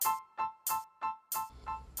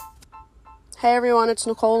Hey everyone, it's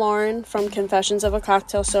Nicole Lauren from Confessions of a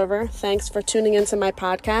Cocktail Server. Thanks for tuning into my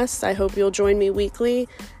podcast. I hope you'll join me weekly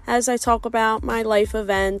as I talk about my life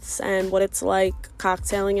events and what it's like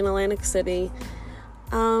cocktailing in Atlantic City.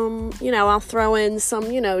 I'll throw in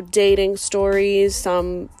some, dating stories,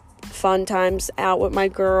 some fun times out with my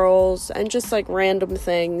girls, and just like random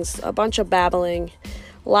things, a bunch of babbling,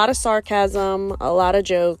 a lot of sarcasm, a lot of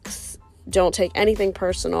jokes. Don't take anything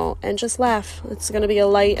personal and just laugh. It's going to be a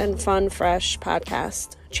light and fun, fresh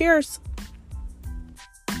podcast. Cheers.